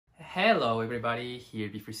Hello everybody, here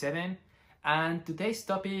B37, and today's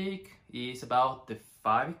topic is about the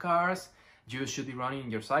 5 cards you should be running in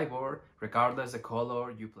your sideboard regardless the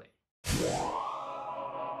color you play.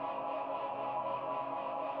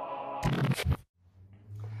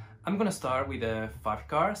 I'm gonna start with the 5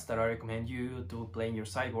 cards that I recommend you to play in your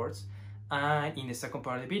sideboards, and in the second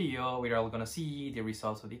part of the video we're all gonna see the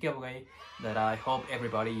results of the giveaway that I hope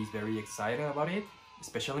everybody is very excited about it,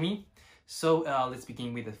 especially me. So let's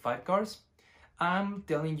begin with the 5 cards. I'm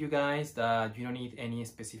telling you guys that you don't need any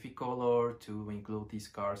specific color to include these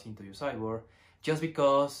cards into your sideboard, just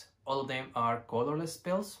because all of them are colorless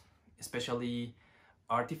spells, especially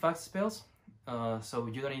artifact spells. So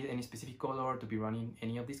you don't need any specific color to be running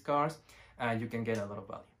any of these cards, and you can get a lot of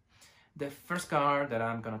value. The first card that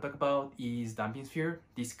I'm gonna talk about is Damping Sphere.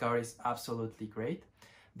 This card is absolutely great.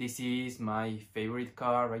 This is my favorite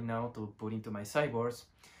card right now to put into my sideboards.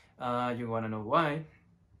 You wanna know why?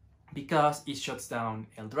 Because it shuts down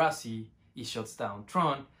Eldrazi, it shuts down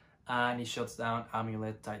Tron, and it shuts down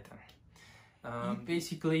Amulet Titan. It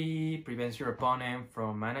basically prevents your opponent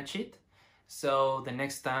from mana cheat. So the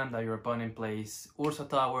next time that your opponent plays Ursa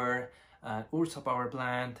Tower, Ursa Power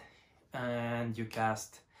Plant, and you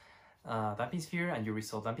cast Damping Sphere and you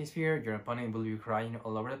resolve Damping Sphere, your opponent will be crying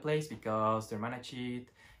all over the place because their mana cheat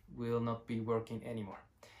will not be working anymore.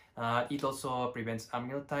 It also prevents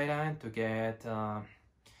Amulet Titan to get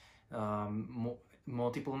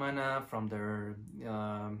multiple mana from their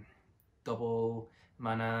double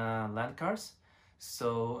mana land cards.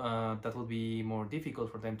 So that will be more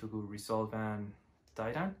difficult for them to resolve an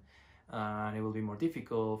Titan, and it will be more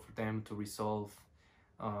difficult for them to resolve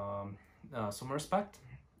Summer's Pact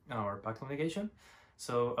or Pact of Negation.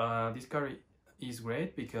 So this card is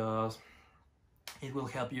great because it will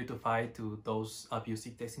help you to fight to those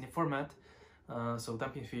abusive decks in the format. So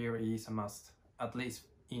Damping Sphere is a must, at least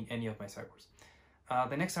in any of my sideboards.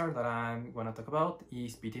 The next card that I'm going to talk about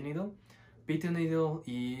is Pity Needle. Pity Needle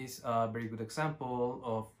is a very good example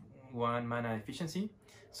of 1 mana efficiency.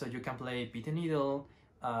 So you can play Pity Needle,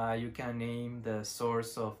 you can name the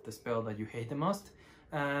source of the spell that you hate the most,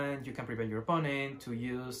 and you can prevent your opponent to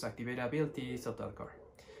use activate abilities of that card.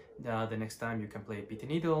 The next time you can play Pity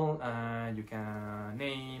Needle, and you can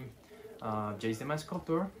name Jace the Mind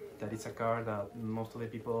Sculptor. That is a card that most of the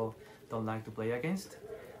people don't like to play against.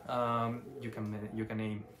 You can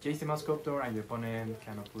name Jace the Mind Sculptor, and your opponent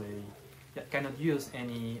cannot use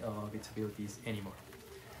any of its abilities anymore.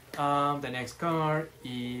 The next card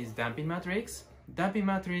is Damping Matrix. Damping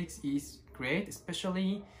Matrix is great,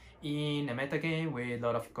 especially in a metagame with a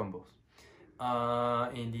lot of combos.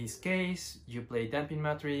 In this case, you play Damping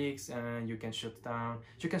Matrix and you can shut down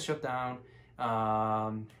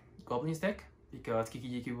Goblin's deck because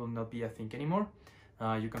Kiki-Jiki will not be a thing anymore.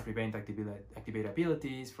 You can prevent activate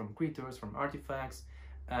abilities from creatures, from artifacts,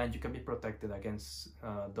 and you can be protected against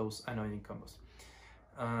those annoying combos.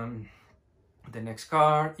 The next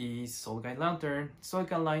card is Soul Guide Lantern. Soul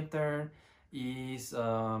Guide Lantern is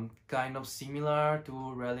kind of similar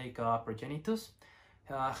to Relic of Progenitus.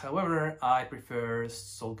 However, I prefer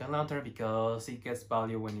Soul Guide Lantern because it gets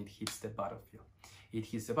value when it hits the battlefield. It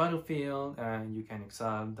hits the battlefield and you can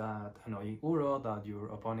exile that annoying Uro that your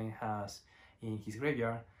opponent has in his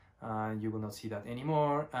graveyard, and you will not see that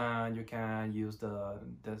anymore, and you can use the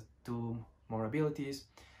 2 more abilities.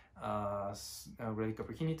 Relic of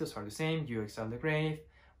Progenitus are the same. You exile the grave,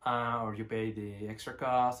 or you pay the extra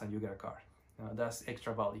cost and you get a card. That's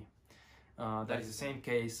extra value. That is the same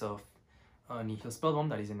case of Nihil Spellbomb.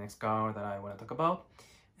 That is the next card that I want to talk about.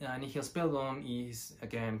 Nihil Spellbomb is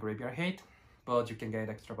again graveyard hate, but you can get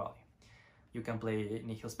extra value. You can play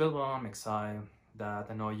Nihil Spellbomb, exile that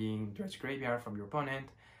annoying Dredge graveyard from your opponent,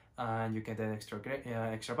 and you get the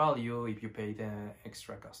extra value if you pay the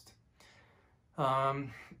extra cost.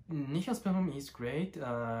 Nihil Spellbomb is great.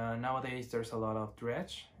 Nowadays there's a lot of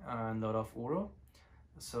Dredge and a lot of Uro.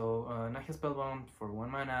 So Nihil Spellbomb for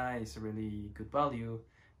 1 mana is a really good value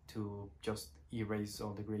to just erase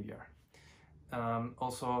all the graveyard.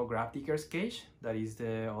 Also Grafdigger's Cage, that is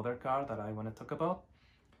the other card that I want to talk about.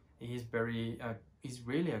 Is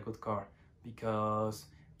really a good card because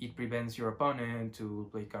it prevents your opponent to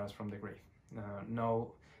play cards from the grave.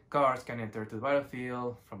 No cards can enter to the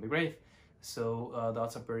battlefield from the grave, so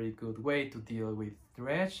that's a very good way to deal with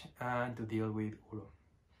Dredge and to deal with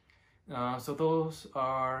Uro. So those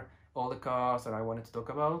are all the cards that I wanted to talk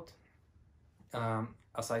about.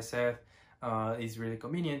 As I said, it's really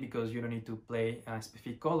convenient because you don't need to play a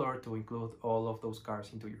specific color to include all of those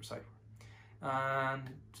cards into your sideboard. And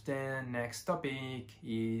the next topic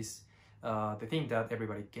is the thing that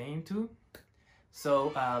everybody came to.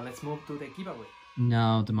 So let's move to the giveaway.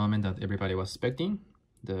 Now the moment that everybody was expecting,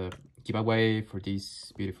 the giveaway for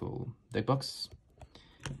this beautiful deck box.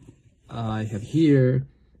 I have here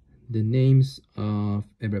the names of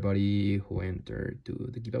everybody who entered to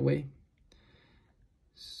the giveaway.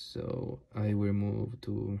 So I will move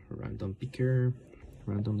to random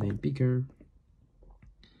name picker,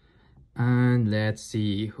 and let's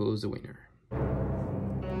see who's the winner.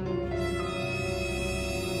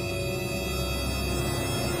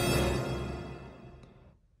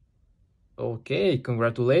 Okay,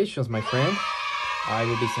 congratulations, my friend. I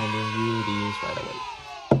will be sending you this right away.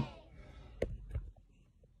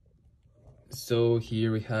 So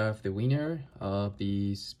here we have the winner of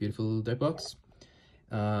this beautiful deck box.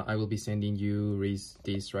 I will be sending you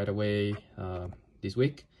this right away this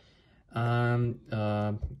week. I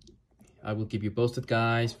will keep you posted,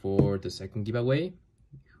 guys, for the second giveaway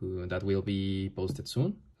that will be posted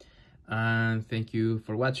soon. And thank you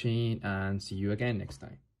for watching, and see you again next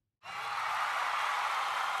time.